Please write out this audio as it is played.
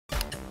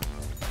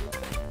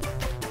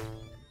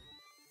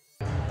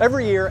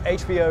Every year,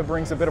 HBO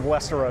brings a bit of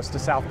Westeros to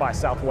South by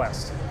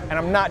Southwest. And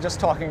I'm not just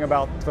talking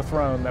about the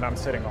throne that I'm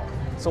sitting on.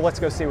 So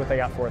let's go see what they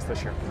got for us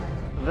this year.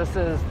 This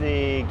is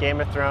the Game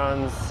of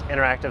Thrones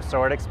interactive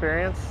sword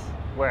experience,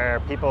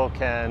 where people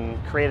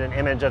can create an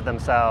image of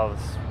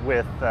themselves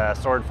with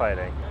sword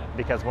fighting.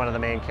 Because one of the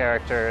main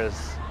characters,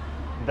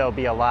 there'll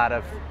be a lot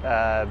of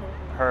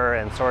her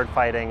and sword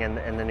fighting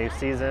in the new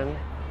season.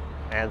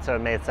 And so it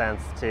made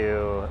sense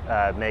to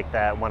make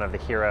that one of the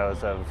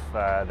heroes of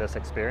this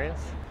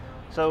experience.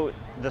 So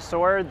the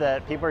sword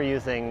that people are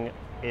using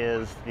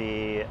is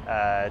the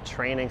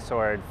training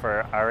sword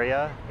for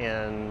Arya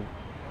in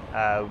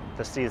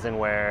the season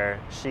where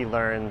she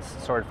learns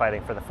sword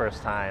fighting for the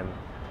first time.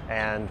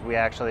 And we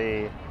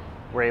actually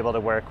were able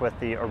to work with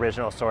the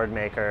original sword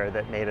maker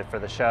that made it for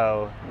the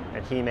show,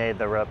 and he made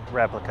the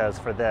replicas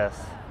for this,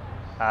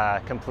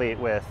 complete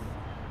with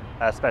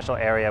a special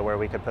area where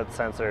we could put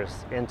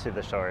sensors into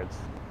the swords.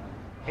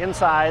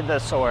 Inside the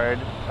sword,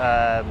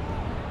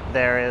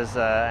 there is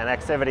an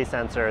activity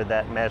sensor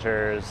that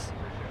measures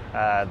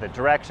the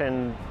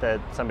direction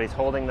that somebody's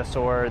holding the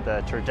sword,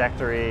 the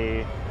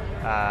trajectory,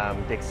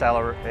 the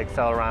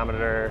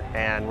accelerometer,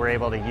 and we're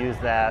able to use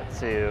that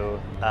to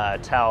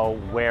tell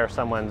where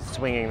someone's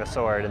swinging the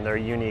sword and their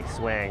unique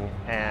swing,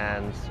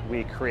 and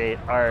we create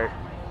art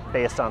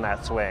based on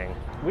that swing.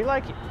 We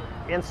like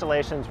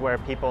installations where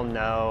people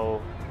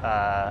know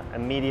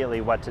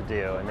immediately what to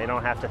do, and they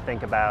don't have to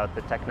think about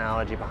the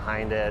technology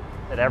behind it,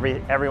 that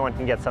everyone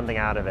can get something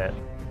out of it.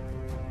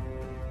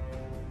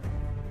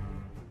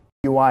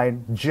 UI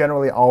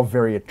generally all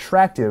very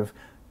attractive.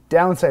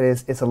 Downside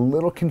is it's a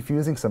little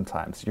confusing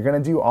sometimes. You're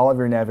going to do all of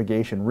your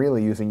navigation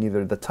really using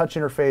either the touch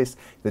interface,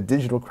 the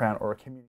digital crown, or a communication.